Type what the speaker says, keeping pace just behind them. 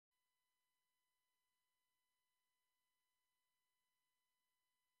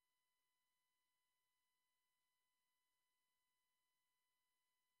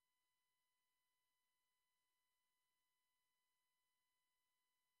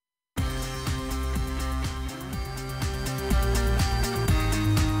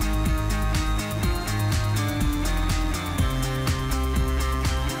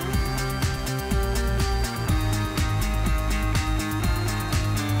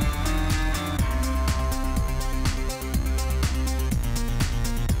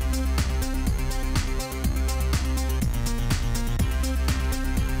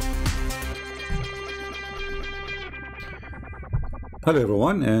Hello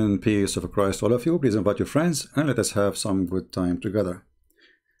everyone, and peace of Christ all of you. Please invite your friends and let us have some good time together.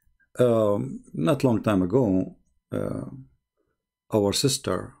 Not long time ago, our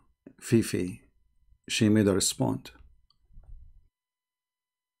sister FIFi, she made a response,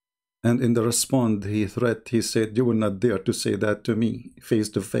 and in the response he said, "You will not dare to say that to me face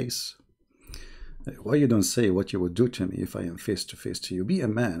to face. Why you don't say what you would do to me if I am face to face to you? Be a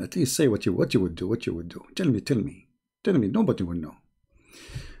man, at least say what you would do. Tell me. Nobody will know."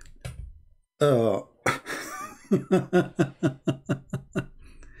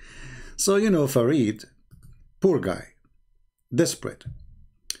 So you know, Farid, poor guy, desperate,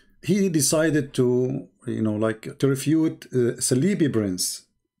 he decided to, to refute Slob Prince.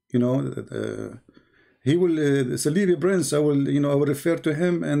 He will Slob Prince, I will refer to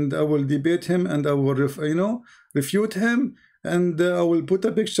him and I will debate him and I will refute him, and I will put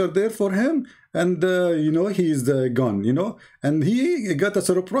a picture there for him, and he's gone, and he got a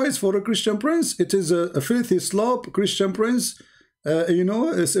surprise for a Christian Prince. It is a filthy slob Christian Prince,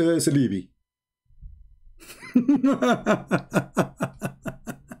 Slob.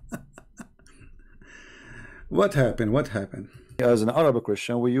 What happened? As an Arab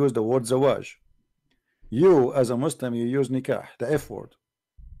Christian, we use the word zawaj. You as a Muslim, you use nikah, the F word.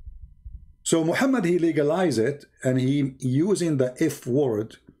 So Muhammad, he legalized it, and he using the F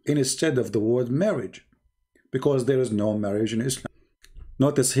word instead of the word marriage, because there is no marriage in Islam.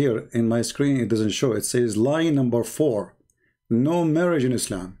 Notice here in my screen, it doesn't show. It says line number 4, no marriage in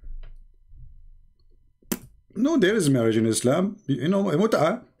Islam. No, there is marriage in Islam.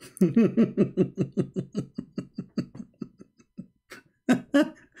 Mut'a.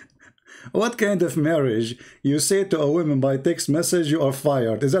 What kind of marriage? You say to a woman by text message, you are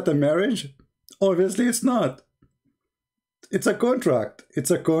fired. Is that a marriage? Obviously it's not. It's a contract.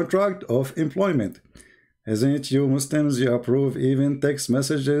 It's a contract of employment. Isn't it, you Muslims, you approve even text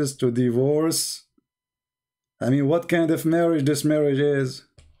messages to divorce? I mean, what kind of marriage this marriage is?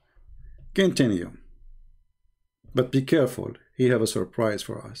 Continue. But be careful. He have a surprise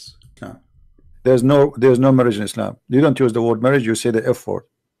for us. There's no marriage in Islam. You don't use the word marriage, you say the F word.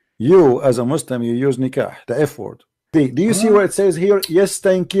 You as a Muslim, you use nikah, the F word. Do you see where it says here,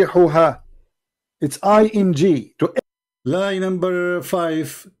 yastankihuha? It's ing. Line number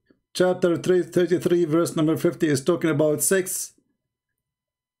 5, chapter 33, verse number 50 is talking about sex,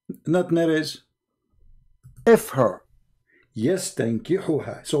 not marriage. F her.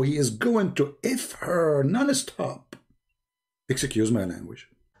 Yastankihuha. So he is going to F her non-stop. Excuse my language.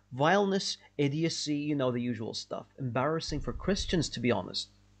 Vileness, idiocy, the usual stuff. Embarrassing for Christians, to be honest.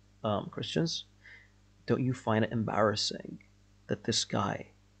 Christians, don't you find it embarrassing that this guy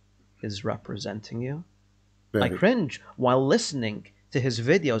is representing you? Very. I cringe while listening to his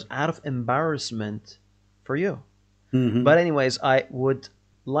videos out of embarrassment for you. But anyways, I would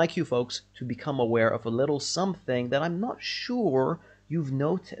like you folks to become aware of a little something that I'm not sure you've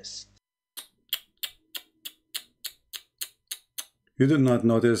noticed. You did not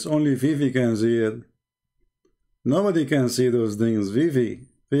notice. Only FIFi can see it. Nobody can see those things. FIFi,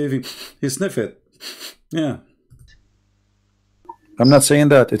 he sniff it. Yeah. I'm not saying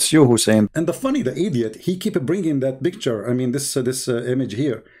that. It's you who's saying. And the idiot, he keep bringing that picture. I mean, this image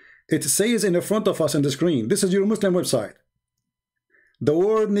here. It says in the front of us on the screen. This is your Muslim website. The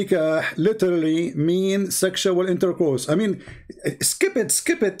word nikah literally means sexual intercourse. I mean, skip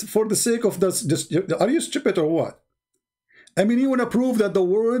it for the sake of this. Are you stupid or what? I mean, you want to prove that the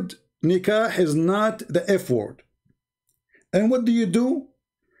word nikah is not the F word. And what do?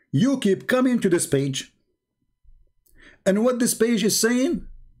 You keep coming to this page. And what this page is saying?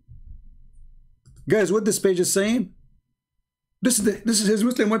 Guys, what this page is saying? This is his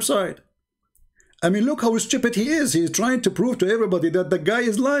Muslim website. I mean, look how stupid he is. He's trying to prove to everybody that the guy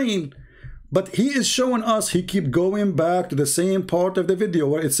is lying. But he is showing us, he keep going back to the same part of the video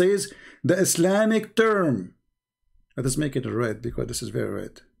where it says the Islamic term. Let us make it red because this is very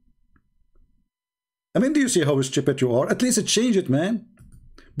red. I mean, do you see how stupid you are? At least change it, man.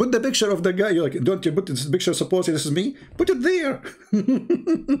 Put the picture of the guy. You're like, don't you put this picture, suppose this is me? Put it there.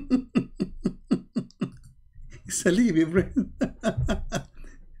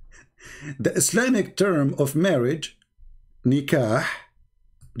 The Islamic term of marriage, nikah.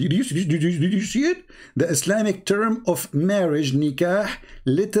 Did you see it? The Islamic term of marriage, nikah,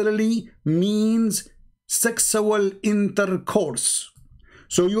 literally means sexual intercourse.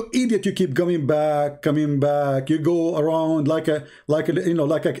 So you idiot, you keep coming back. You go around like a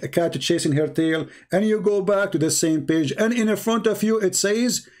cat chasing her tail, and you go back to the same page. And in front of you, it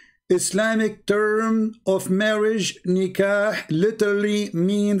says Islamic term of marriage, nikah, literally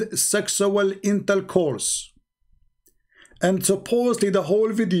means sexual intercourse. And supposedly the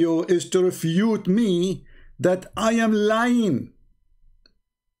whole video is to refute me that I am lying.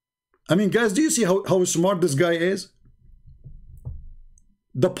 I mean, guys, do you see how smart this guy is?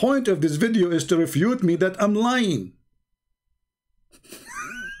 The point of this video is to refute me that I'm lying.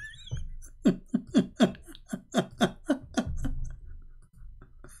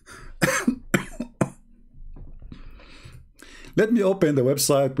 Let me open the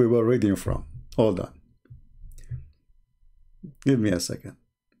website we were reading from. Hold on. Give me a second.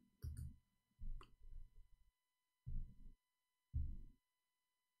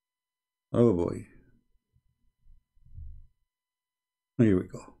 Oh boy. Here we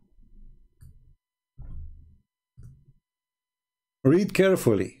go. Read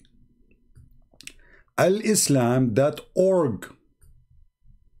carefully. alislam.org.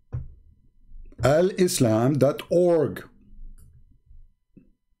 alislam.org.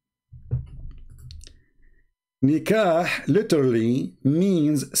 Nikah literally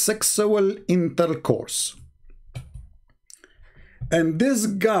means sexual intercourse. And this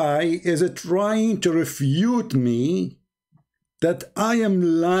guy is trying to refute me that I am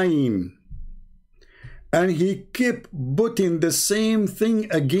lying. And he kept putting the same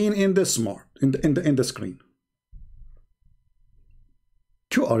thing again in the in the screen.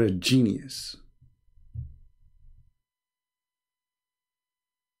 You are a genius.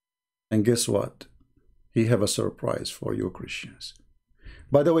 And guess what? He have a surprise for you Christians.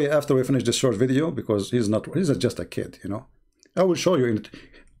 By the way, after we finish this short video, because he's just a kid, you know, I will show you.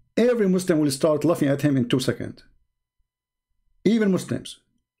 Every Muslim will start laughing at him in 2 seconds. Even Muslims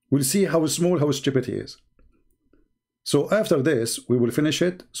will see how small, how stupid he is. So after this, we will finish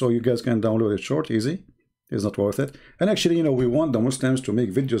it, so you guys can download it short, easy. It's not worth it. And actually, you know, we want the Muslims to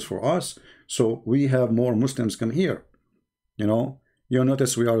make videos for us, so we have more Muslims come here. You know, you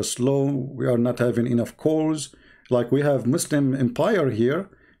notice we are slow, we are not having enough calls. Like we have Muslim Empire here.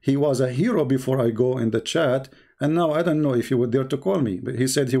 He was a hero before I go in the chat, and now I don't know if he would dare to call me, but he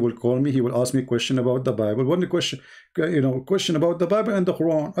said he will call me, he will ask me a question about the Bible. One question, you know, question about the Bible and the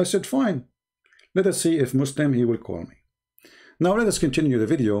Quran. I said, fine. Let us see if Muslim he will call me. Now let us continue the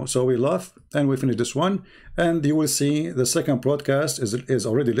video. So we laugh and we finish this one, and you will see the second broadcast is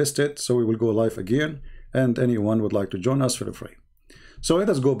already listed, so we will go live again, and anyone would like to join us, feel free. So let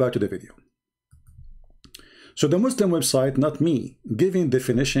us go back to the video. So the Muslim website, not me, giving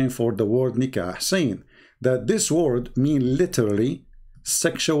definition for the word nikah, saying that this word means literally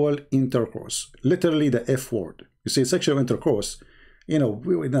sexual intercourse, literally the F word. You see, sexual intercourse, you know,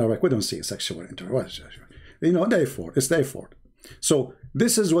 we don't see sexual intercourse, you know, the F word, it's the F word. So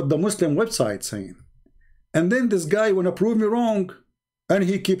this is what the Muslim website saying. And then this guy want to prove me wrong, and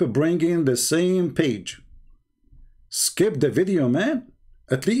he keep bringing the same page. Skip the video, man,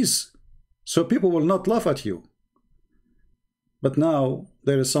 at least, so people will not laugh at you. But now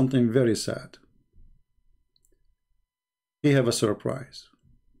there is something very sad. He have a surprise.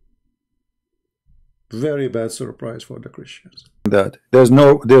 Very bad surprise for the Christians. That there's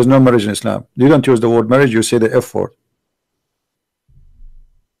no marriage in Islam. You don't use the word marriage, you say the F word.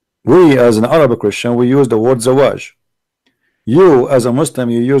 We as an Arab Christian, we use the word zawaj. You as a Muslim,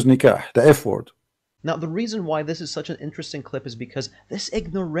 you use nikah, the F word. Now, the reason why this is such an interesting clip is because this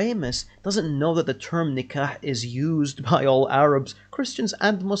ignoramus doesn't know that the term nikah is used by all Arabs, Christians,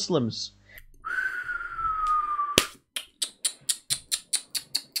 and Muslims.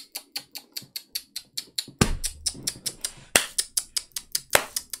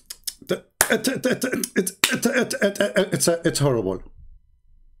 It's horrible.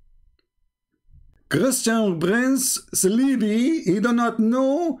 Christian Prince Sleepy, he do not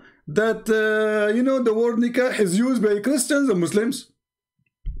know that you know, the word nikah is used by Christians and Muslims.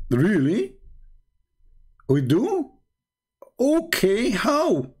 Really? We do? Okay,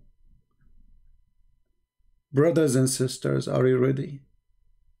 how? Brothers and sisters, are you ready?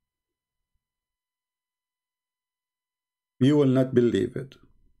 You will not believe it.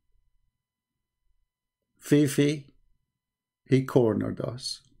 FIFi, he cornered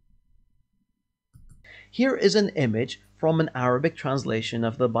us. Here is an image from an Arabic translation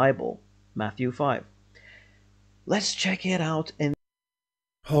of the Bible, Matthew 5. Let's check it out in...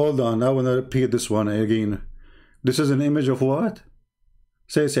 Hold on, I want to repeat this one again. This is an image of what?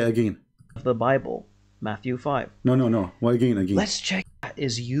 Say again. The Bible, Matthew 5. No. Why again? Let's check that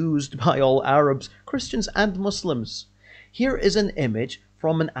is used by all Arabs, Christians, and Muslims. Here is an image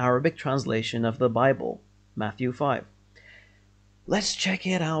from an Arabic translation of the Bible, Matthew 5. Let's check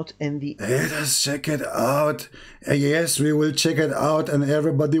it out in the... Let us check it out. Yes, we will check it out, and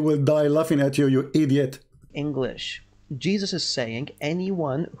everybody will die laughing at you, you idiot. English. Jesus is saying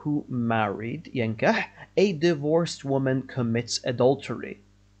anyone who married yankah a divorced woman commits adultery.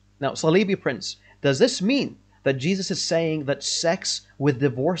 Now, Salibi Prince, does this mean that Jesus is saying that sex with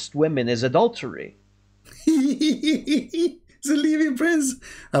divorced women is adultery? The living prince.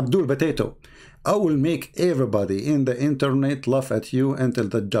 Abdul Potato, I will make everybody in the internet laugh at you until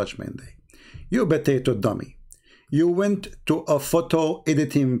the judgment day. You potato dummy. You went to a photo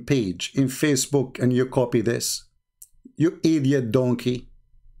editing page in Facebook and you copy this. You idiot donkey.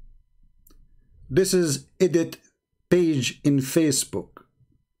 This is edit page in Facebook.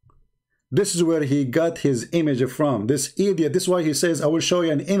 This is where he got his image from. This idiot. This is why he says, I will show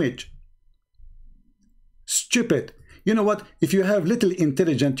you an image. Stupid. You know what? If you have little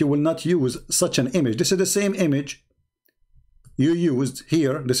intelligence, you will not use such an image. This is the same image you used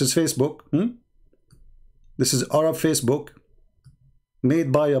here. This is Facebook. This is Arab Facebook,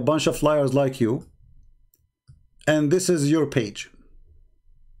 made by a bunch of liars like you. And this is your page.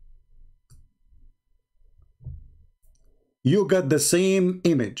 You got the same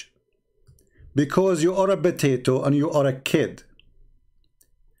image because you are a potato and you are a kid.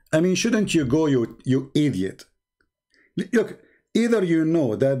 I mean, shouldn't you go, you idiot? Look, either you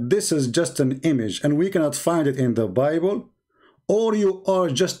know that this is just an image and we cannot find it in the Bible, or you are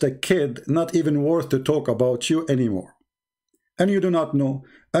just a kid, not even worth to talk about you anymore. And you do not know.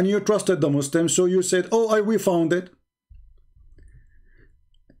 And you trusted the Muslims, so you said, oh, we found it.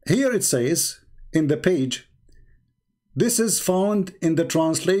 Here it says, in the page, this is found in the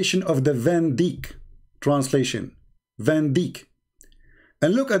translation of the Van Dyck translation. Van Dyck.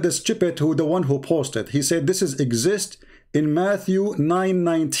 And look at the stupid the one who posted. He said this is exist in Matthew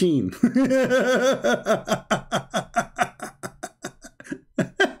 9:19.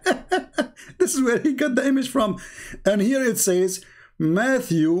 This is where he got the image from. And here it says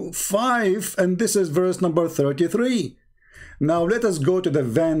Matthew 5, and this is verse number 33. Now let us go to the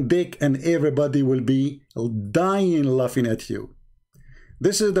Van Dyck and everybody will be dying laughing at you.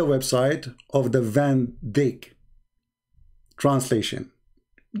 This is the website of the Van Dyck translation.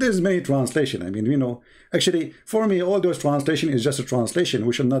 There's many translation. I mean, you know, actually for me, all those translation is just a translation.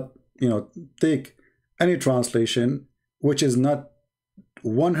 We should not, you know, take any translation which is not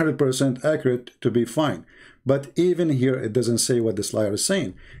 100% accurate to be fine. But even here, it doesn't say what this liar is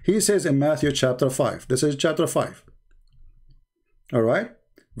saying. He says in Matthew chapter 5, this is chapter 5. All right,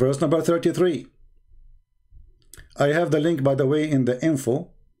 verse number 33. I have the link, by the way, in the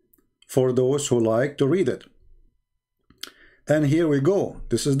info for those who like to read it. And here we go.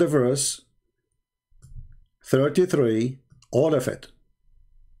 This is the verse 33, all of it.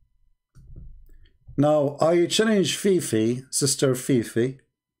 Now, I challenge FIFi, Sister FIFi,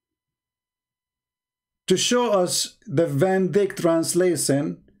 to show us the Van Dyck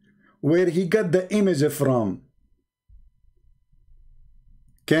translation where he got the image from.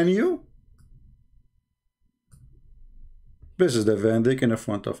 Can you? This is the Van Dyck in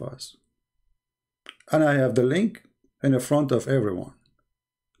front of us. And I have the link in the front of everyone,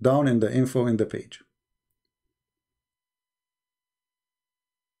 down in the info in the page,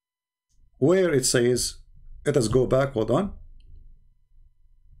 where it says, let us go back, hold on.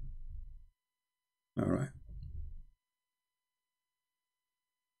 All right.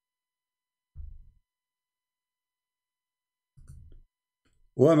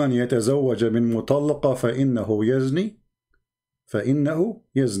 ومن يتزوج من مطلقة فإنه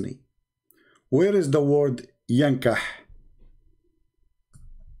يزني. Where is the word yankah?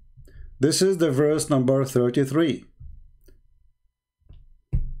 This is the verse number 33.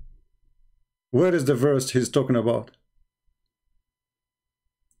 Where is the verse he's talking about?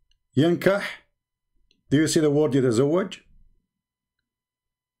 Yankah. Do you see the word يتزوج?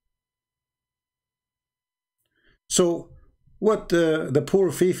 So what the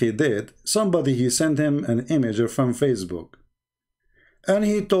poor FIFi did, somebody, he sent him an image from Facebook. And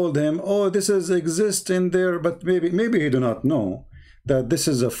he told him, oh, this is exist in there, but maybe he do not know that this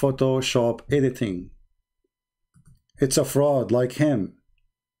is a Photoshop editing. It's a fraud like him.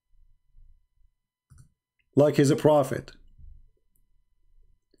 Like he's a prophet.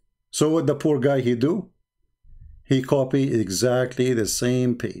 So what the poor guy he do? He copied exactly the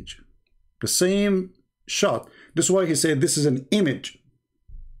same page. The same shot. This is why he said this is an image.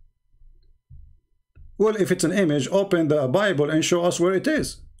 Well, if it's an image, open the Bible and show us where it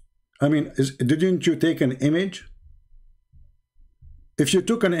is. I mean, didn't you take an image? If you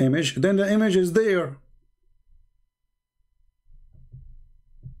took an image, then the image is there.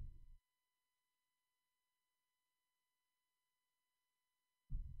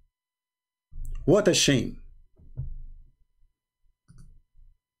 What a shame.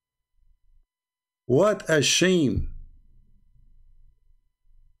 What a shame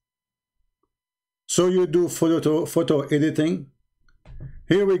So you do photo editing.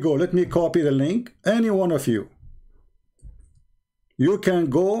 Here we go. Let me copy the link. Any one of you, you can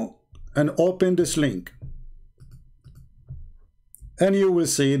go and open this link, and you will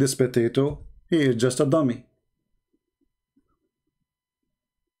see this potato. He is just a dummy.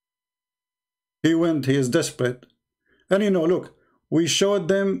 He is desperate. And you know, look, we showed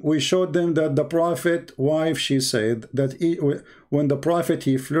them that the prophet wife, she said that when the prophet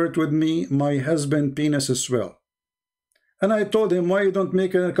he flirt with me, my husband penis is swell. And I told him, why you don't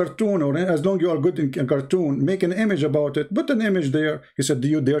make a cartoon, or as long as you are good in cartoon, make an image about it, put an image there. He said, do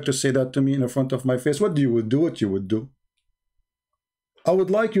you dare to say that to me in front of my face? What you would do? What you would do? I would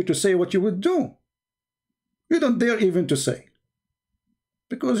like you to say what you would do. You don't dare even to say,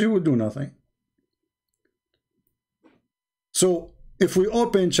 because you would do nothing. So if we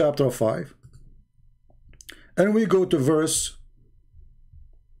open chapter 5 and we go to verse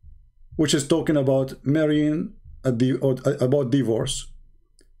which is talking about marrying about divorce,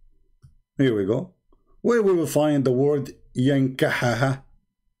 here we go, where we will find the word yankahaha.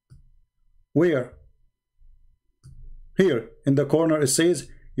 Where? Here in the corner it says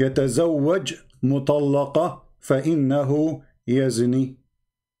يتزوج مطلقة فإنه يزني.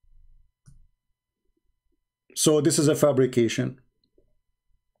 So this is a fabrication.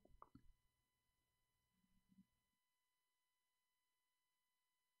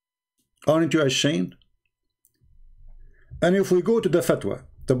 Aren't you ashamed? And if we go to the fatwa,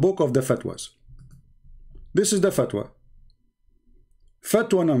 the book of the fatwas, this is the fatwa.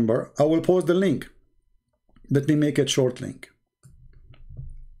 Fatwa number, I will post the link. Let me make it short link.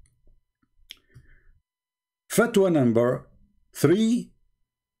 Fatwa number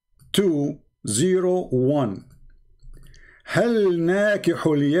 3201. هل ناكح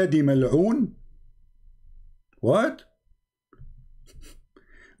اليد ملعون? What?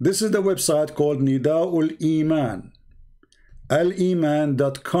 This is the website called Nida'ul Iman.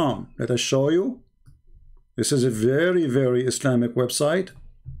 Aliman.com. Let us show you. This is a very, very Islamic website.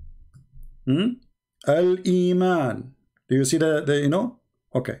 Al-Iman. Do you see the you know?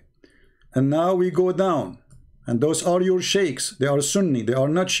 Okay. And now we go down. And those are your sheikhs. They are Sunni. They are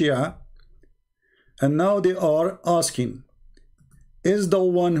not Shia. And now they are asking, is the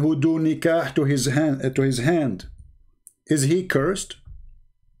one who do nikah to his hand, is he cursed?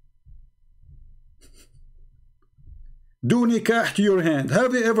 Do nikah to your hand.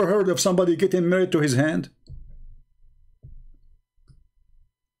 Have you ever heard of somebody getting married to his hand?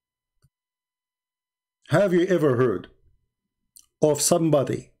 Have you ever heard of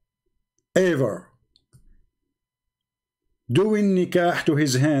somebody ever doing nikah to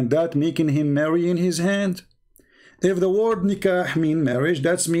his hand, that making him marry in his hand? If the word nikah mean marriage,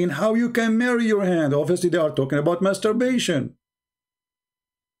 that's mean how you can marry your hand. Obviously they are talking about masturbation.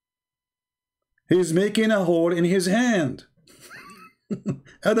 He's making a hole in his hand.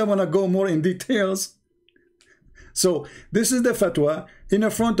 I don't want to go more in details. So this is the fatwa in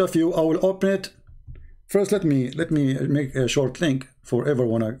front of you. I will open it. First, let me make a short link for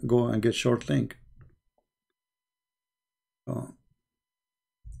everyone to go and get short link. Oh.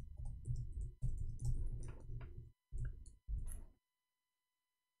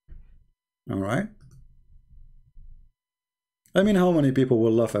 All right. I mean, how many people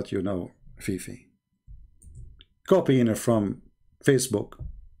will laugh at you now, FIFi? Copying it from Facebook.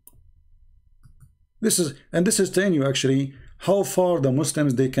 This is telling you actually how far the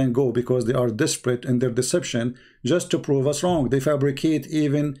Muslims they can go, because they are desperate in their deception just to prove us wrong. They fabricate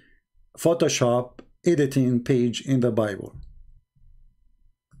even Photoshop editing page in the Bible.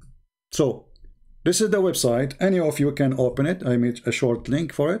 So this is the website. Any of you can open it. I made a short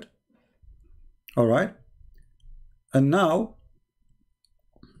link for it. All right. And now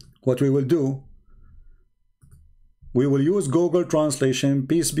what we will do, we will use Google Translation,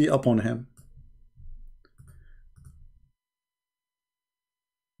 peace be upon him.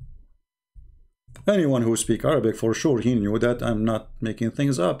 Anyone who speaks Arabic, for sure, he knew that I'm not making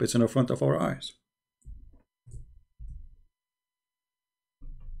things up. It's in the front of our eyes.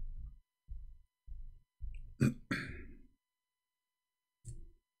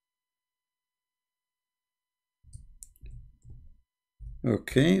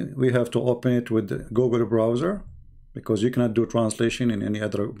 Okay, we have to open it with the Google browser, because you cannot do translation in any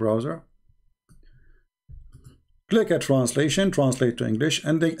other browser. Click at translation, translate to English,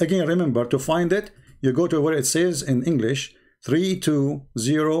 and then again remember to find it, you go to where it says in English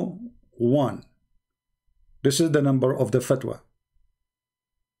 3201. This is the number of the fatwa.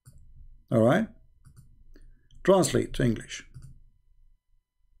 All right, translate to English.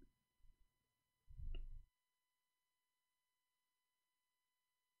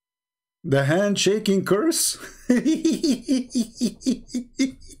 The handshaking curse?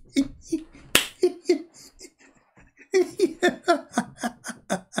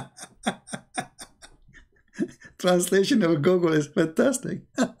 Translation of Google is fantastic.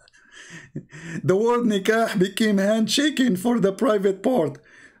 The word nikah became handshaking for the private part.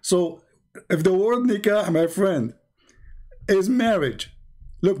 So if the word nikah, my friend, is marriage,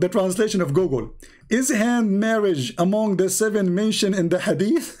 look, the translation of Google, is hand marriage among the 7 mentioned in the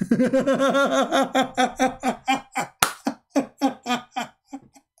hadith?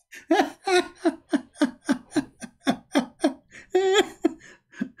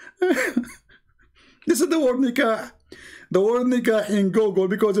 This is the word nikah. The word nikah in Google,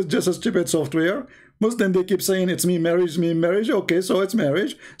 because it's just a stupid software. Muslim, they keep saying it's me marriage, me marriage. Okay, so it's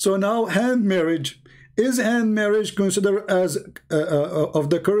marriage. So now hand marriage. Is hand marriage considered as of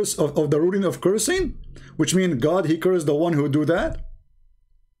the curse of the ruling of cursing? Which means God, he cursed the one who do that?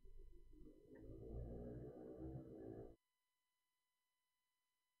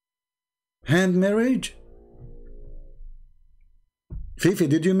 Hand marriage? Fifi,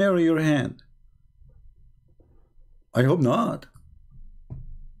 did you marry your hand? I hope not.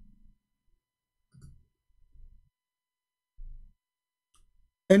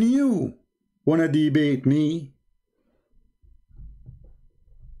 And you wanna debate me?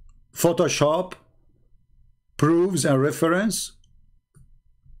 Photoshop, proofs and reference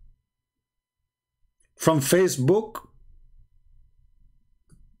from Facebook.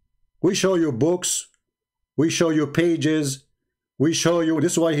 We show you books, we show you pages, we show you.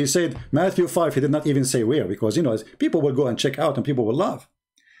 This is why he said Matthew 5, he did not even say where, because you know people will go and check out and people will laugh.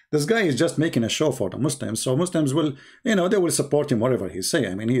 This guy is just making a show for the Muslims, so Muslims will, you know, they will support him whatever he say.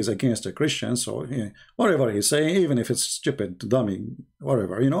 I mean, he is against the Christians, so yeah, whatever he say, even if it's stupid, dummy,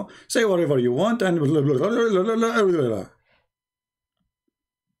 whatever, you know, say whatever you want and blah, blah, blah, blah, blah, blah.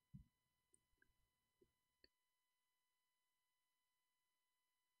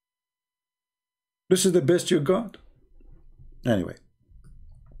 This is the best you got. Anyway,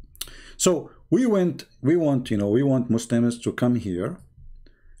 so we want Muslims to come here,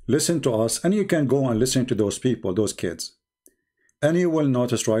 listen to us, and you can go and listen to those people, those kids, and you will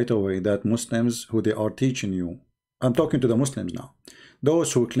notice right away that Muslims who they are teaching you, I'm talking to the Muslims now,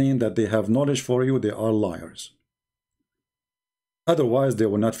 those who claim that they have knowledge for you, they are liars. Otherwise they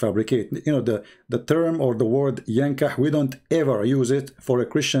will not fabricate. You know, the term or the word yankah, we don't ever use it for a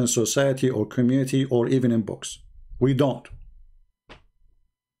Christian society or community or even in books. We don't.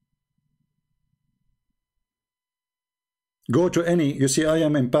 Go to any, you see, I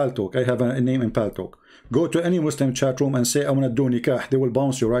am in Paltalk, I have a name in Paltalk. Go to any Muslim chat room and say, I want to do nikah. They will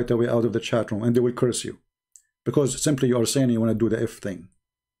bounce you right away out of the chat room and they will curse you. Because simply you are saying you want to do the F thing.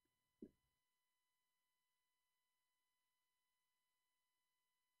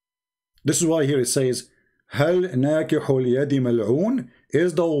 This is why here it says, هل ناكح اليد ملعون?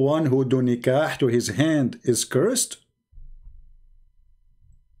 Is the one who do nikah to his hand is cursed?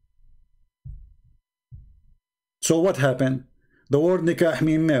 So what happened? The word nikah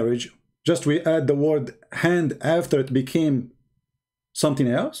means marriage. Just we add the word hand after it became something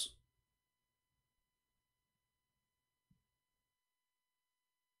else?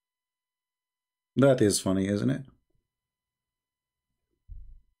 That is funny, isn't it?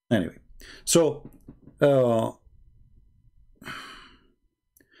 Anyway, so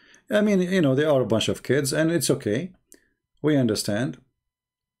I mean, you know, they are a bunch of kids and it's okay. We understand.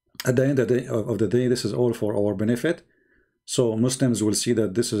 At the end of the day, this is all for our benefit. So Muslims will see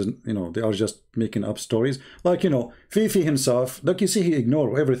that this is, you know, they are just making up stories. Like, you know, Fifi himself, like you see, he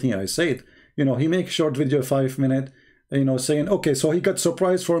ignored everything I said. You know, he makes short video, 5 minutes, you know, saying, okay, so he got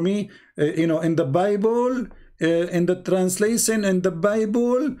surprised for me, you know, in the Bible, in the translation in the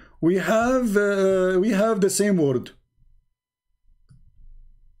Bible, we have the same word.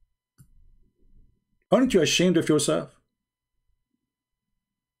 Aren't you ashamed of yourself?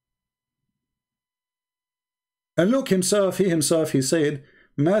 And look, himself, he said,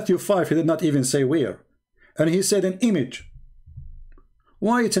 Matthew 5, he did not even say where. And he said an image.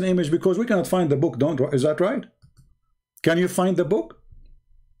 Why it's an image? Because we cannot find the book, is that right? Can you find the book?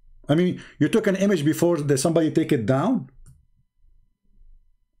 I mean, you took an image before somebody take it down?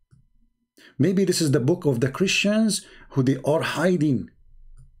 Maybe this is the book of the Christians who they are hiding.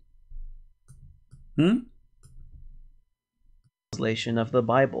 Translation of the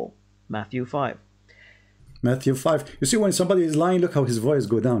Bible, Matthew 5. Matthew 5. You see, when somebody is lying, look how his voice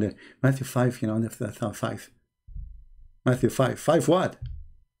go down there. Matthew 5, you know, 5. Matthew 5. 5 what?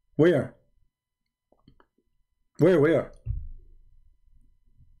 Where? Where?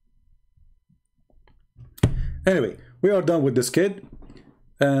 Anyway, we are done with this kid.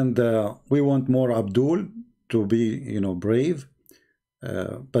 And we want more Abdul to be, you know, brave,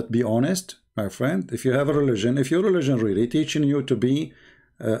 but be honest, my friend. If you have a religion, if your religion really teaching you to be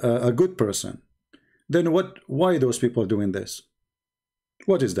a good person, then why those people doing this?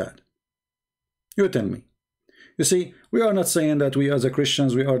 What is that? You tell me. You see, we are not saying that we as a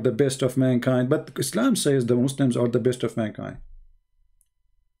Christians, we are the best of mankind, but Islam says the Muslims are the best of mankind.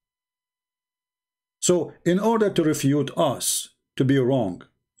 So in order to refute us to be wrong,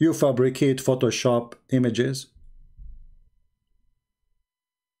 you fabricate Photoshop images.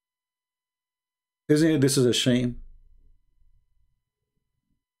 Isn't it? This is a shame.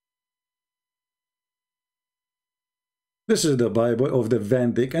 This is the Bible of the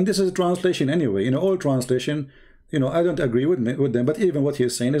Van Dyck, and this is a translation anyway. You know, all translation, you know, I don't agree with them, but even what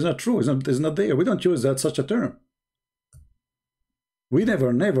he's saying is not true. It's not there. We don't use that such a term. We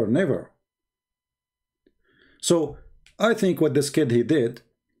never, never, never. So I think what this kid he did,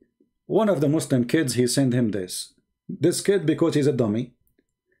 one of the Muslim kids, he sent him this. This kid, because he's a dummy,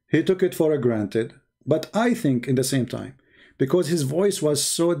 he took it for granted. But I think in the same time, because his voice was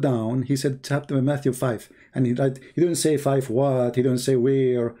so down, he said chapter Matthew 5, and he didn't say 5 what, he didn't say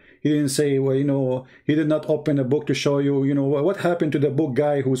where, he didn't say, well, you know, he did not open a book to show you, you know, what happened to the book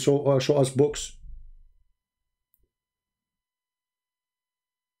guy who show us books.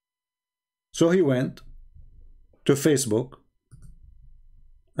 So he went to Facebook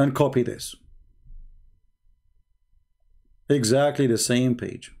and copied this. Exactly the same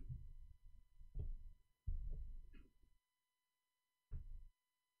page.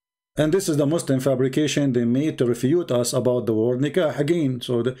 And this is the Muslim fabrication they made to refute us about the word nikah again.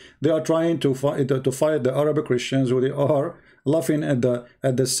 So they are trying to fight the Arab Christians, who they are laughing at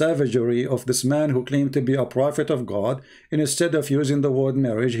the savagery of this man who claimed to be a prophet of God. And instead of using the word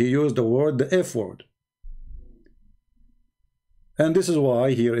marriage, he used the F word. And this is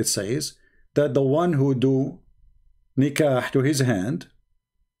why here it says that the one who do nikah to his hand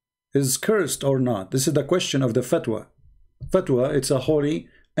is cursed or not. This is the question of the fatwa. Fatwa, it's a holy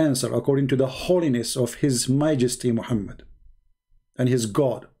answer according to the holiness of His Majesty Muhammad and his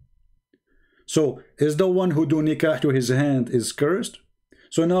God. So is the one who do nikah to his hand is cursed?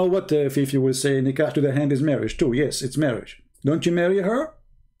 So now what if you will say nikah to the hand is marriage too? Yes, it's marriage. Don't you marry her?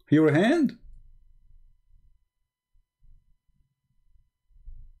 Your hand?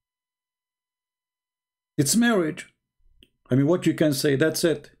 It's marriage. I mean, what you can say, that's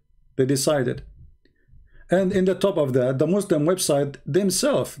it. They decided. And in the top of that, the Muslim website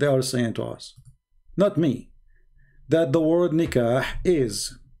themselves, they are saying to us, not me, that the word nikah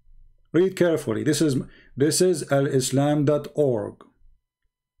is, read carefully, this is alislam.org,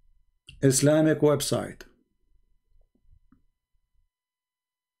 Islamic website.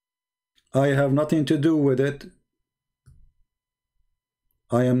 I have nothing to do with it.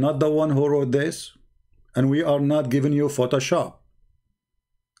 I am not the one who wrote this, and we are not giving you Photoshop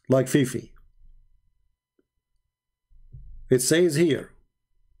like FIFi. It says here,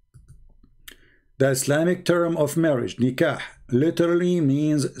 the Islamic term of marriage, nikah, literally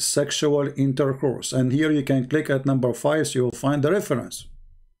means sexual intercourse. And here you can click at number 5, so you'll find the reference.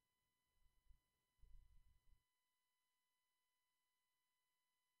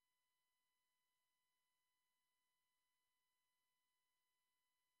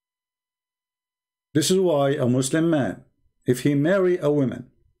 This is why a Muslim man, if he marry a woman,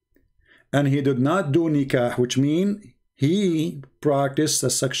 and he did not do nikah, which means he practiced a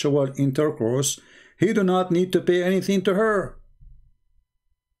sexual intercourse, he do not need to pay anything to her.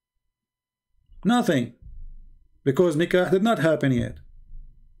 Nothing. Because nikah did not happen yet.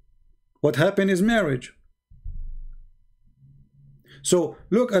 What happened is marriage. So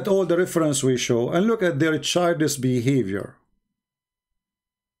look at all the reference we show and look at their childish behavior.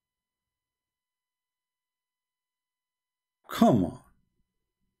 Come on.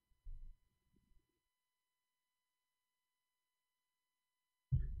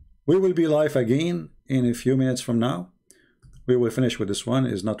 We will be live again in a few minutes from now. We will finish with this one.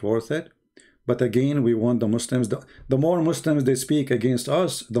 It's not worth it. But again, we want the Muslims. The more Muslims they speak against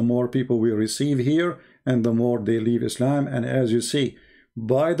us, the more people we receive here, and the more they leave Islam. And as you see,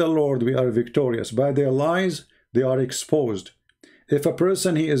 by the Lord we are victorious. By their lies, they are exposed. If a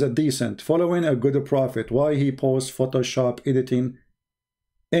person he is a decent, following a good prophet, why he posts Photoshop editing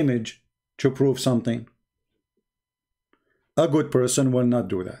image to prove something? A good person will not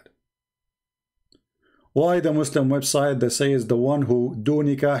do that. Why the Muslim website that says the one who do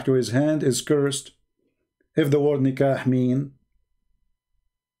nikah to his hand is cursed? If the word nikah mean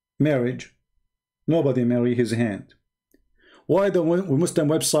marriage, nobody marry his hand. Why the Muslim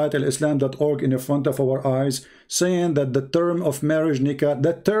website alislam.org in front of our eyes saying that the term of marriage, nikah,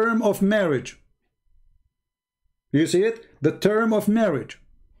 the term of marriage, you see it? The term of marriage,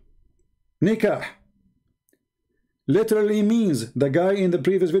 nikah, literally means, the guy in the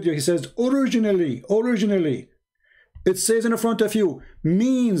previous video, he says originally, it says in front of you,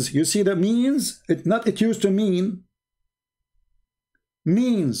 means, you see the means, it used to mean,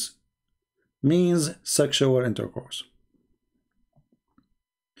 means sexual intercourse.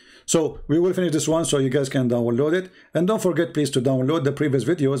 So we will finish this one so you guys can download it, and don't forget please to download the previous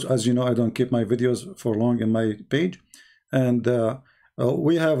videos. As you know, I don't keep my videos for long in my page. And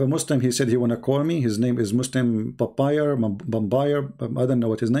we have a Muslim, he said he want to call me. His name is Muslim Papayar, I don't know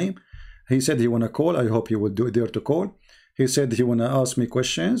what his name. He said he want to call. I hope he will dare to call. He said he want to ask me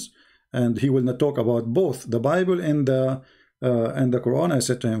questions, and he will not talk about both the Bible and the Quran. I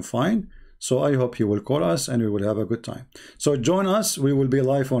said to him, fine. So I hope he will call us and we will have a good time. So join us. We will be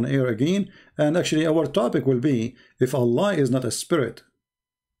live on air again. And actually our topic will be, if Allah is not a spirit.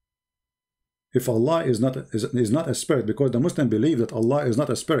 If Allah is not a spirit, because the Muslims believe that Allah is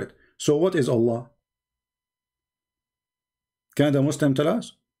not a spirit. So what is Allah? Can the Muslim tell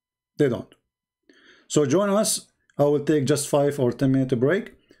us? They don't. So join us. I will take just 5 or 10 minute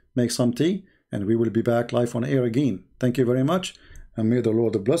break, make some tea, and we will be back live on air again. Thank you very much, and may the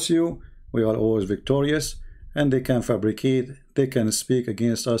Lord bless you. We are always victorious, and they can fabricate, they can speak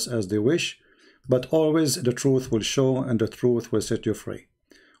against us as they wish, but always the truth will show and the truth will set you free.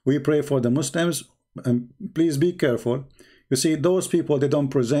 We pray for the Muslims, and please be careful. You see, those people, they don't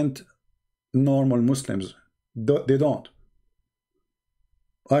present normal Muslims. They don't.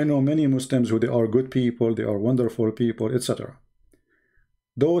 I know many Muslims who they are good people, they are wonderful people, etc.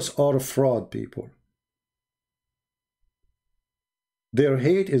 Those are fraud people. Their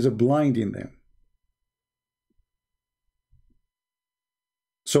hate is blinding them.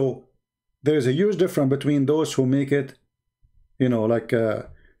 So there is a huge difference between those who make it, you know, like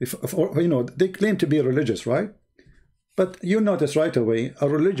you know, they claim to be religious, right? But you notice right away, a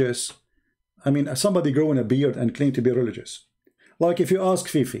religious, I mean, somebody growing a beard and claim to be religious. Like if you ask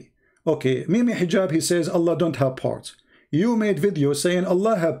FIFi, okay, Mimi Hijab, he says Allah don't have parts. You made videos saying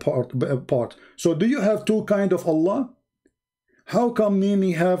Allah have part. So do you have two kind of Allah? How come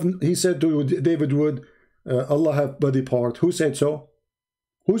Mimi have, he said to David Wood, Allah have body part? Who said so?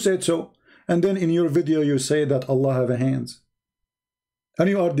 Who said so? And then in your video you say that Allah have hands. And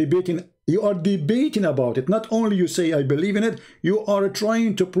you are debating about it. Not only you say I believe in it, you are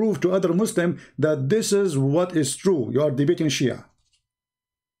trying to prove to other Muslims that this is what is true. You are debating Shia.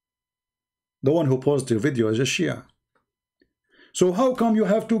 The one who posted your video is a Shia. So how come you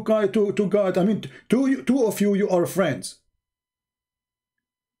have two God? I mean, two of you are friends.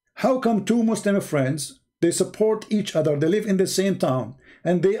 How come two Muslim friends, they support each other, they live in the same town,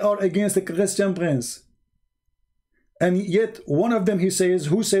 and they are against the Christian Prince? And yet one of them, he says,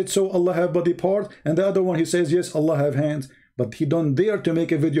 who said so, Allah have body part, and the other one, he says, yes, Allah have hands. But he don't dare to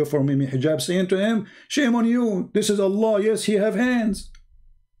make a video for Mimi Hijab saying to him, shame on you, this is Allah, yes, he have hands.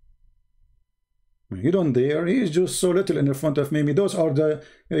 He don't dare. He is just so little in the front of Mimi. Those are the,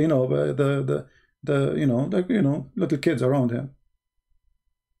 you know, the little kids around him.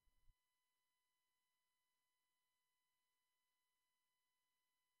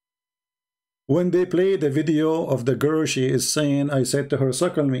 When they play the video of the girl, she is saying, I said to her,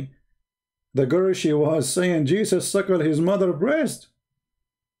 suckle me. The girl, she was saying, Jesus suckled his mother's breast.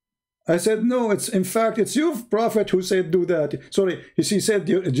 I said, no, in fact, it's you, prophet, who said do that. Sorry, she said,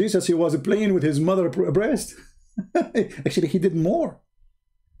 Jesus, he was playing with his mother's breast. Actually, he did more.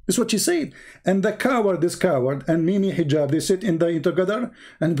 That's what she said. And the coward, this coward, and Mimi Hijab, they sit together,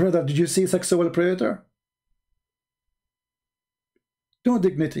 and brother, did you see sexual predator? No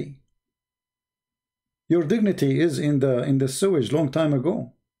dignity. Your dignity is in the sewage long time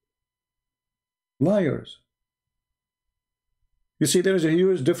ago. Liars. You see, there is a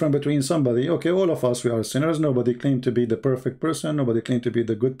huge difference between somebody, okay, all of us, we are sinners, nobody claims to be the perfect person, nobody claims to be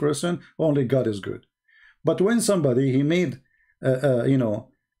the good person, only God is good. But when somebody, he made, you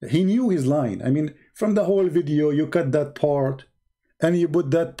know, he knew his line. I mean, from the whole video, you cut that part, and you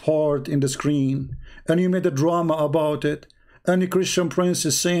put that part in the screen, and you made a drama about it, and the Christian Prince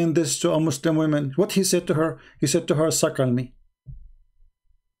is saying this to a Muslim woman. What he said to her? He said to her, suckle me.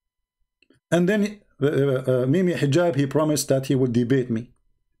 And then Mimi Hijab, he promised that he would debate me.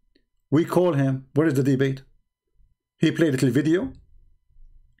 We call him. Where is the debate? He played a little video,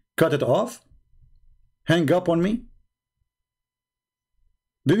 cut it off, hang up on me.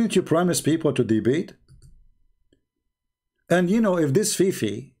 Didn't you promise people to debate? And you know, if this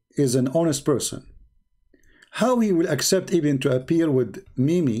FIFi is an honest person, how he will accept even to appear with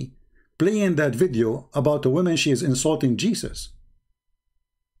Mimi playing that video about a woman she is insulting Jesus?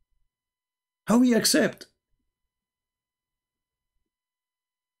 How he accept?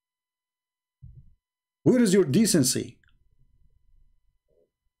 Where is your decency?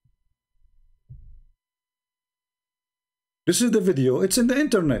 This is the video. It's in the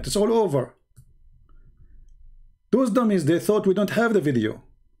internet. It's all over. Those dummies, they thought we don't have the video.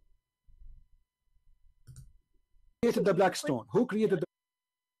 Who created the black stone? Who created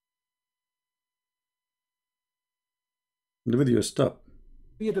the video? Stop.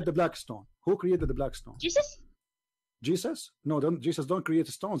 Created the black stone? Who created the black stone? Jesus? Jesus? No, Jesus don't create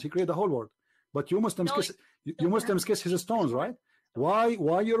stones. He created the whole world. But you Muslims kiss, you Muslims kiss his stones, right?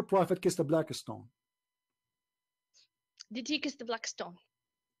 Why your prophet kissed the black stone? Did he kiss the black stone?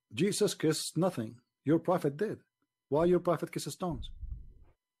 Jesus kissed nothing. Your prophet did. Why your prophet kisses stones?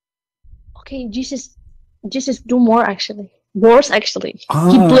 Okay, Jesus do more actually. Worse actually.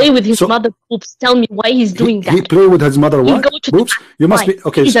 He play with his mother boobs. Tell me why he's doing that. He play with his mother what? Boobs? You must be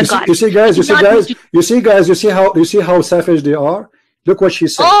okay. You see guys, you see how savage they are? Look what she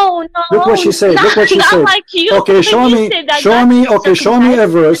said. Oh no! Look what she said. Look what she said. Like you. Okay, show me a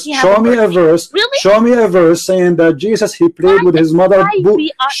verse. Show me a verse. Really? Show me a verse saying that Jesus he played with his mother.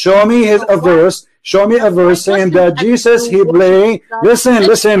 Show me a verse. Show me a verse saying that Jesus he played.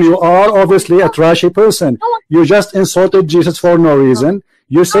 Listen. You are obviously a trashy person. You just insulted Jesus for no reason.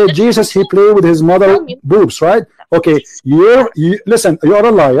 You say Jesus he played with his mother boobs, right? Okay, listen, you're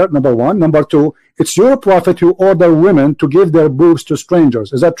a liar, number one. Number two, it's your prophet who ordered women to give their boobs to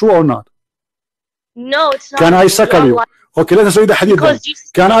strangers. Is that true or not? No, it's not. Can I suckle you? Okay, let us read the hadith then.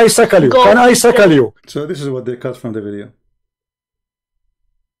 Can I suckle you? Can I suckle you? So this is what they cut from the video.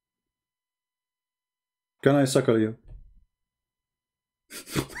 Can I suckle you?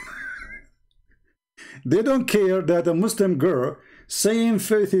 They don't care that a Muslim girl saying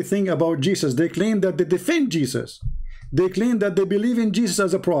filthy thing about Jesus. They claim that they defend Jesus. They claim that they believe in Jesus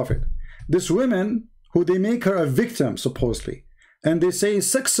as a prophet. This woman, who they make her a victim, supposedly, and they say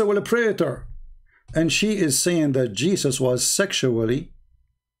sexual predator, and she is saying that Jesus was sexually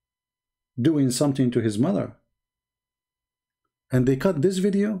doing something to his mother. And they cut this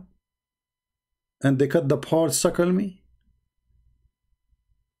video, and they cut the part suckle me.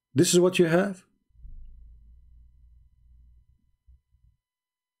 This is what you have.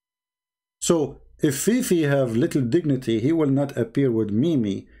 So if FIFi have little dignity, he will not appear with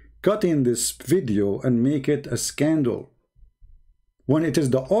Mimi cutting this video and make it a scandal when it is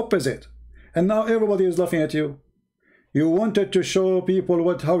the opposite. And now everybody is laughing at you. You wanted to show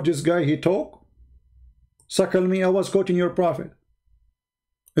people how this guy he talk? Suckle me, I was quoting your prophet.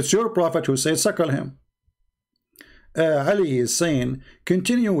 It's your prophet who said suckle him. Ali is saying,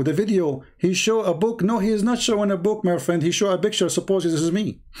 continue with the video. He show a book. No, he is not showing a book, my friend. He show a picture. Suppose this is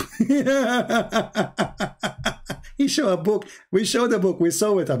me. He show a book. We show the book. We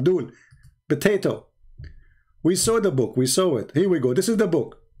saw it, Abdul. Potato. We saw the book. We saw it. Here we go. This is the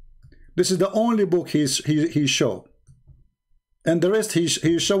book. This is the only book he show. And the rest he's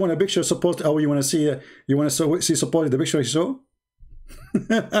showing a picture. Supposed. Oh, you want to see? You want to see? Suppose the picture he show.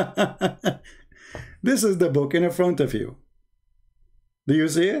 This is the book in front of you. Do you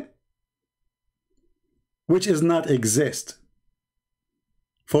see it? Which is not exist.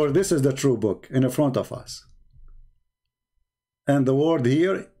 For this is the true book in front of us. And the word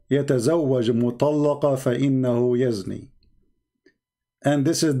here, يتزوج مطلقة فإنه يزني. And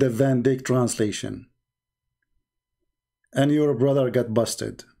this is the Van Dyck translation. And your brother got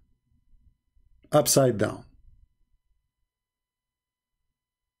busted. Upside down.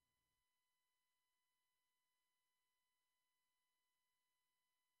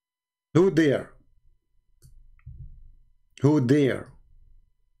 Who dare? Who dare?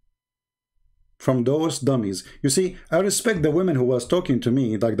 From those dummies. You see, I respect the women who was talking to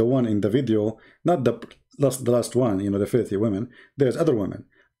me, like the one in the video, not the last one, you know, the filthy women. There's other women.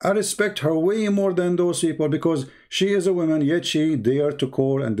 I respect her way more than those people because she is a woman, yet she dared to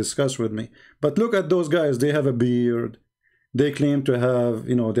call and discuss with me. But look at those guys. They have a beard. They claim to have,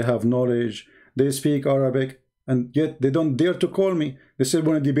 you know, they have knowledge. They speak Arabic. And yet they don't dare to call me. They still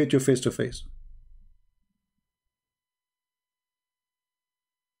want to debate you face to face.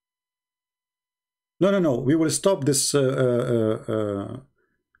 No. We will stop this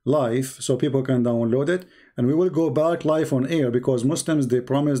live so people can download it. And we will go back live on air because Muslims, they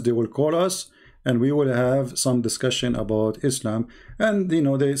promised they will call us. And we will have some discussion about Islam. And, you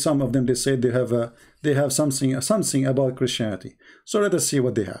know, some of them, they say they have something about Christianity. So let us see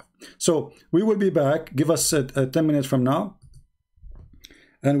what they have. So we will be back. Give us 10 minutes from now.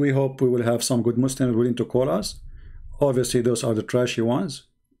 And we hope we will have some good Muslims willing to call us. Obviously, those are the trashy ones.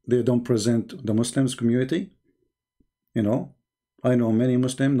 They don't present the Muslims community. You know, I know many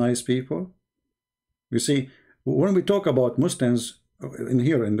Muslim nice people. You see, when we talk about Muslims in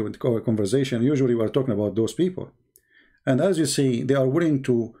here in the conversation, usually we're talking about those people. And as you see, they are willing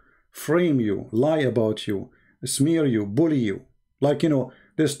to frame you, lie about you, smear you, bully you. Like, you know,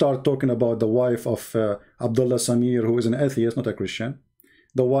 they start talking about the wife of Abdullah Samir, who is an atheist, not a Christian,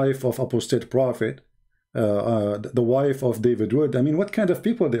 the wife of apostate prophet, the wife of David Wood. I mean, what kind of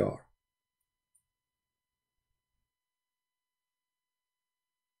people they are?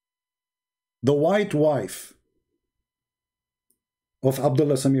 The white wife of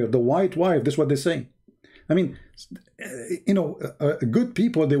Abdullah Samir, the white wife, this is what they say. I mean, you know, good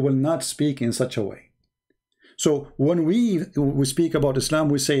people, they will not speak in such a way. So when we speak about Islam,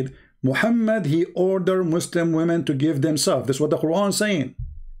 we say, Muhammad, he ordered Muslim women to give themselves. That's what the Quran is saying.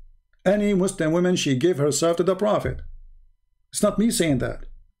 Any Muslim woman, she gave herself to the Prophet. It's not me saying that.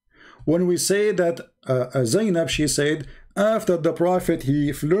 When we say that Zainab, she said, after the Prophet,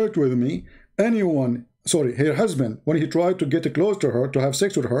 he flirted with me, anyone, sorry, her husband, when he tried to get close to her, to have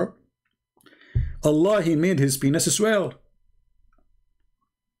sex with her, Allah, he made his penis swell.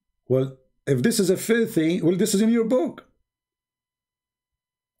 Well, if this is a filthy, well, this is in your book.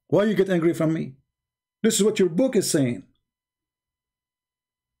 Why you get angry from me? This is what your book is saying.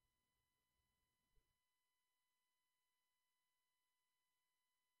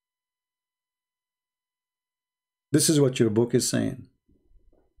 This is what your book is saying.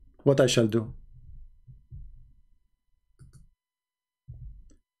 What I shall do.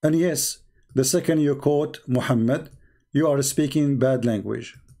 And yes, the second you quote Muhammad, you are speaking bad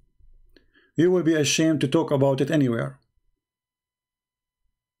language. You will be ashamed to talk about it anywhere.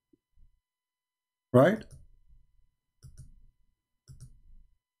 Right?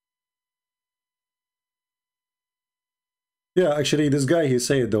 Yeah, actually, this guy, he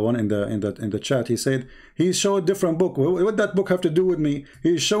said, the one in the chat, he said he showed different book. What that book have to do with me?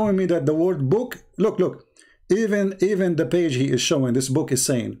 He's showing me that the word book. Look. Even the page he is showing, this book is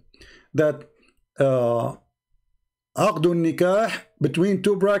saying that Aqdun Nikah between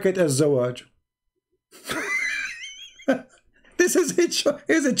two brackets as Zawaj. This is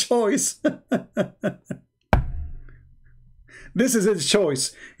a choice. This is his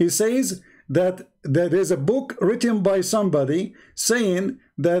choice. He says that there is a book written by somebody saying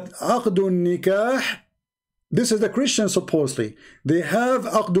that Aqdun Nikah, this is the Christian supposedly, they have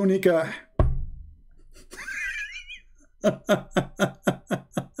Aqdun Nikah.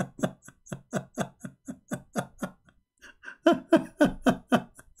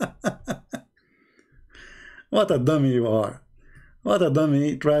 What a dummy you are. What a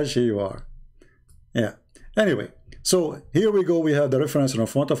dummy, trashy you are. Yeah. Anyway, so here we go. We have the reference in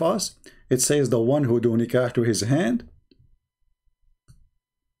front of us. It says the one who do nikah to his hand.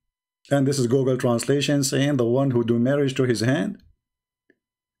 And this is Google translation saying the one who do marriage to his hand.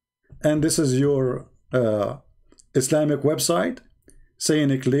 And this is your Islamic website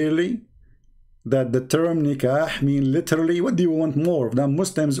saying it clearly that the term nikah mean literally, what do you want more? The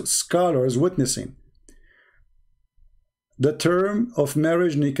Muslims, scholars witnessing. The term of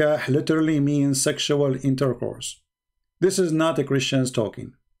marriage nikah literally means sexual intercourse. This is not a Christian's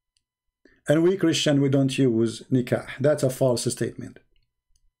talking. And we Christian, we don't use nikah. That's a false statement.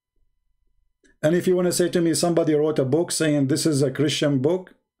 And if you want to say to me, somebody wrote a book saying this is a Christian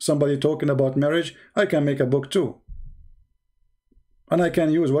book, somebody talking about marriage, I can make a book too. And I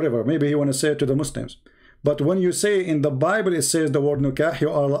can use whatever. Maybe you want to say it to the Muslims. But when you say in the Bible it says the word nikah,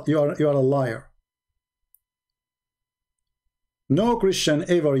 you are a liar. No Christian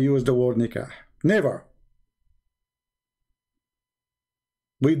ever used the word nikah. Never.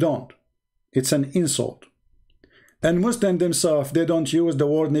 We don't. It's an insult. And Muslims themselves, they don't use the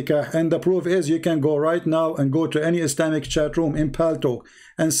word nikah. And the proof is you can go right now and go to any Islamic chat room in Paltalk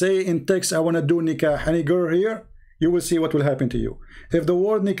and say in text, I want to do nikah. Any girl here, you will see what will happen to you. If the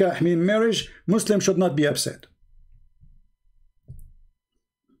word nikah means marriage, Muslims should not be upset.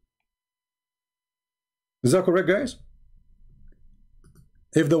 Is that correct, guys?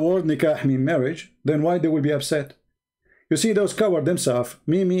 If the word nikah means marriage, then why they will be upset? You see, those cowards themselves,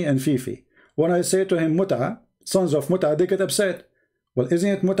 Mimi and Fifi, when I say to him mut'a, sons of mut'a, they get upset. Well, isn't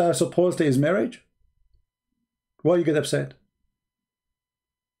it mut'a supposedly is marriage? Why you get upset?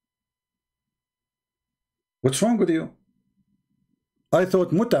 What's wrong with you? I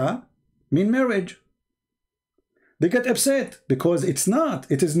thought mut'a mean marriage. They get upset because it's not.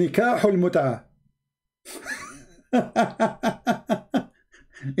 It is nikahul mut'a.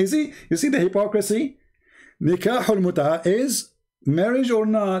 You see the hypocrisy? Nikahul mut'a is marriage or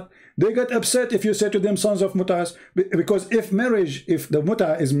not, they get upset if you say to them sons of mutas, because if marriage, if the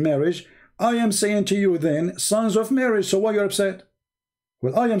muta is marriage, I am saying to you then sons of marriage, so why you're upset?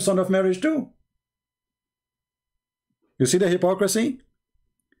 Well, I am son of marriage too. You see the hypocrisy?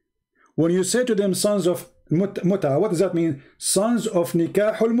 When you say to them sons of muta, what does that mean? Sons of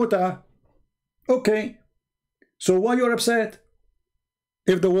nikahul muta. Okay, so why you're upset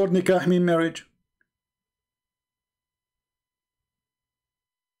if the word nikah mean marriage?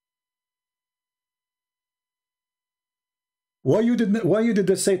 Why you did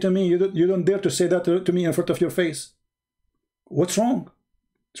that say to me? You don't dare to say that to me in front of your face. What's wrong?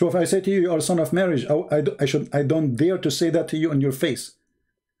 So if I say to you, you are son of marriage, I don't dare to say that to you in your face.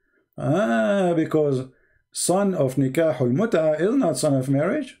 Because son of nikahul muta is not son of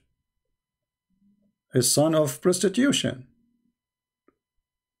marriage. Is son of prostitution.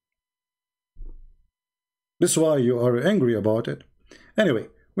 This is why you are angry about it. Anyway,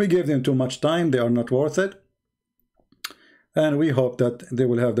 we gave them too much time. They are not worth it. And we hope that they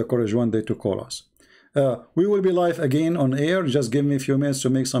will have the courage one day to call us. We will be live again on air. Just give me a few minutes to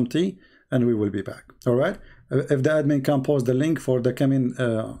make some tea, and we will be back. All right? If the admin can post the link for the coming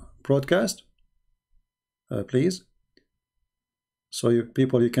broadcast, please. So you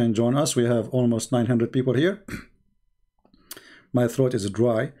can join us. We have almost 900 people here. My throat is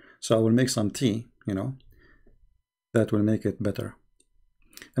dry, so I will make some tea, you know. That will make it better.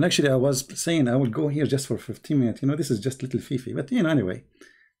 And actually, I was saying I would go here just for 15 minutes. You know, this is just little FIFi. But, you know, anyway.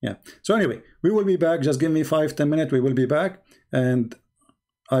 Yeah. So anyway, we will be back. Just give me 5-10 minutes. We will be back. And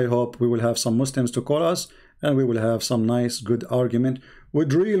I hope we will have some Muslims to call us. And we will have some nice, good argument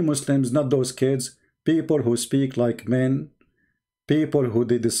with real Muslims, not those kids. People who speak like men. People who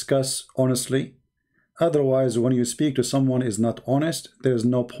they discuss honestly. Otherwise, when you speak to someone is not honest, there is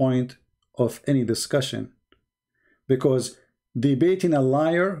no point of any discussion. Because debating a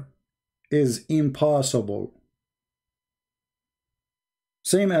liar is impossible.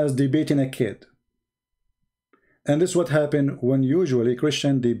 Same as debating a kid. And this is what happened when usually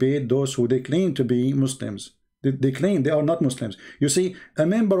Christians debate those who they claim to be Muslims. They claim they are not Muslims. You see, a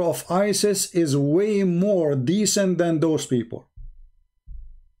member of ISIS is way more decent than those people.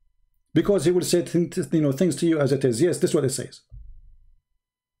 Because he will say things to you as it is. Yes, this is what it says.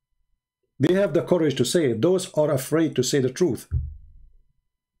 They have the courage to say it. Those are afraid to say the truth.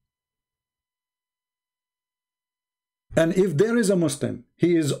 And if there is a Muslim,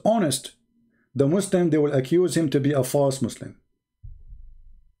 he is honest, the Muslim, they will accuse him to be a false Muslim.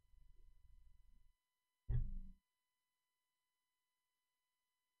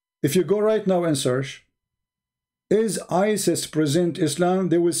 If you go right now and search, is ISIS present Islam?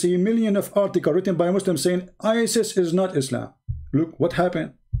 They will see millions of articles written by Muslims saying ISIS is not Islam. Look what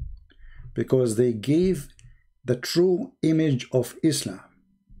happened. Because they gave the true image of Islam.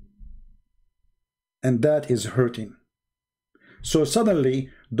 And that is hurting. So suddenly,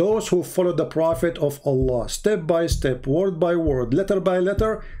 those who follow the Prophet of Allah, step by step, word by word, letter by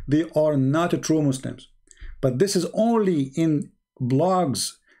letter, they are not true Muslims. But this is only in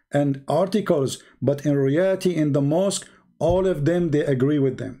blogs and articles, but in reality, in the mosque, all of them, they agree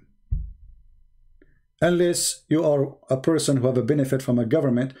with them. Unless you are a person who have a benefit from a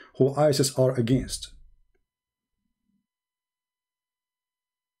government who ISIS are against.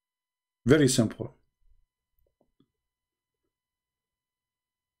 Very simple.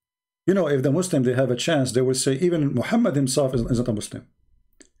 You know, if the Muslim, they have a chance, they will say even Muhammad himself is not a Muslim.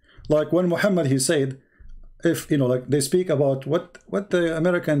 Like when Muhammad, he said, if, you know, like they speak about what the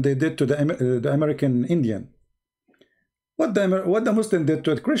American, they did to the American Indian. What the Muslim did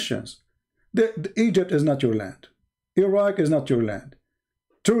to the Christians. Egypt is not your land. Iraq is not your land.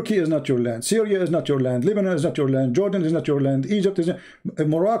 Turkey is not your land. Syria is not your land. Lebanon is not your land. Jordan is not your land. Egypt is not,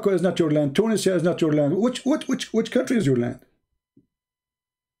 Morocco is not your land. Tunisia is not your land. Which country is your land?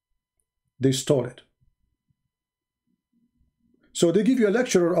 They stole it. So they give you a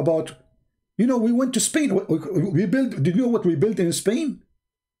lecture about, you know, we went to Spain. We built. Did you know what we built in Spain?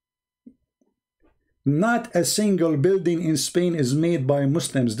 Not a single building in Spain is made by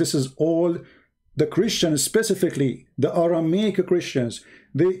Muslims. This is all the Christians, specifically the Aramaic Christians.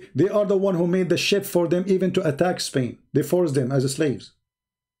 They are the one who made the ship for them even to attack Spain. They forced them as slaves.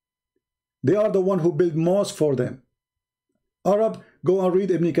 They are the one who built mosques for them. Arab, go and read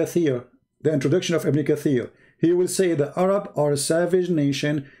Ibn Kathir, the introduction of Ibn Kathir. He will say the Arab are a savage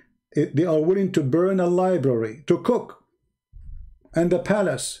nation. They are willing to burn a library, to cook, and a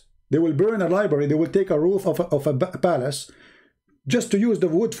palace. They will burn a library. They will take a roof of a palace just to use the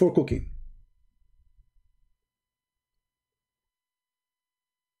wood for cooking.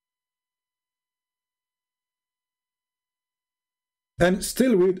 And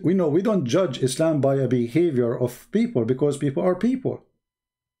still we know we don't judge Islam by a behavior of people, because people are people.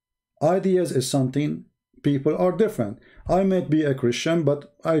 Ideas is something, people are different. I might be a Christian,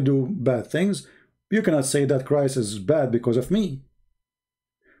 but I do bad things. You cannot say that Christ is bad because of me.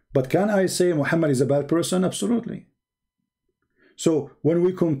 But can I say Muhammad is a bad person? Absolutely. So when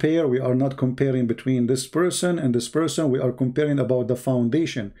we compare, we are not comparing between this person and this person. We are comparing about the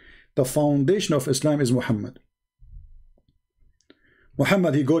foundation. The foundation of Islam is Muhammad.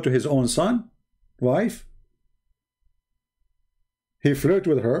 Muhammad, he go to his own son, wife. He flirt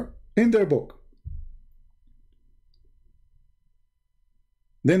with her in their book.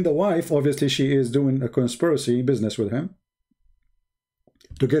 Then the wife, obviously, she is doing a conspiracy business with him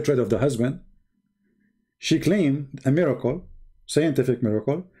to get rid of the husband. She claimed a miracle, scientific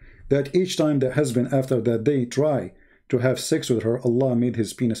miracle, that each time the husband after that they try to have sex with her, Allah made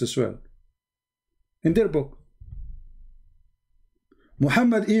his penis swell. In their book.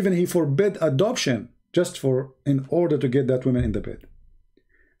 Muhammad even he forbid adoption just in order to get that woman in the bed.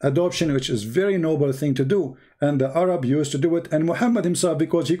 Adoption, which is very noble thing to do, and the Arab used to do it, and Muhammad himself,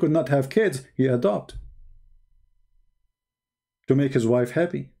 because he could not have kids, he adopt to make his wife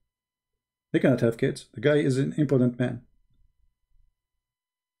happy. They cannot have kids. The guy is an important man.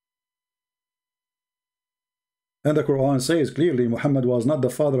 And the Quran says clearly Muhammad was not the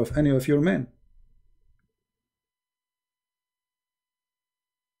father of any of your men.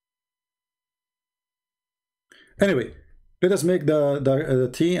 Anyway, let us make the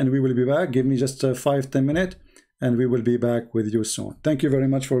tea and we will be back. Give me just 5-10 minutes and we will be back with you soon. Thank you very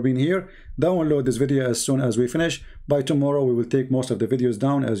much for being here. Download this video as soon as we finish. By tomorrow we will take most of the videos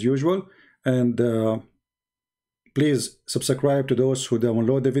down as usual. And please subscribe to those who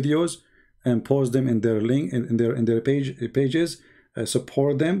download the videos and post them in their link in their pages.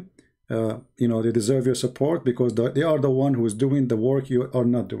 Support them. You know, they deserve your support because they are the one who is doing the work you are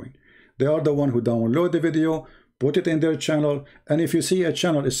not doing. They are the one who download the video, put it in their channel, and if you see a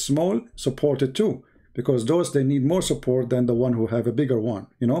channel is small, support it too, because those they need more support than the one who have a bigger one.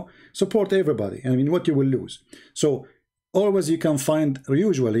 You know, support everybody. I mean, what you will lose. So always you can find,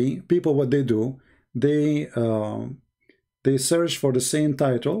 usually people what they do, they search for the same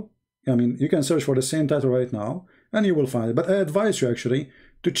title. I mean, you can search for the same title right now and you will find it. But I advise you actually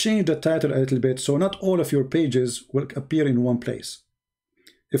to change the title a little bit so not all of your pages will appear in one place.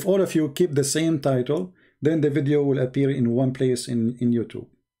 If all of you keep the same title, then the video will appear in one place in YouTube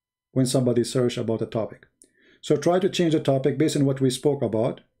when somebody search about a topic. So try to change the topic based on what we spoke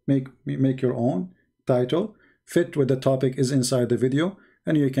about. Make your own title, fit with the topic is inside the video,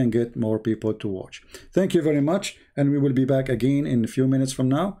 and you can get more people to watch. Thank you very much, and we will be back again in a few minutes from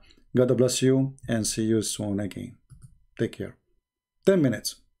now. God bless you, and see you soon again. Take care. 10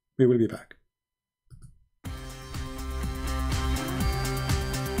 minutes. We will be back.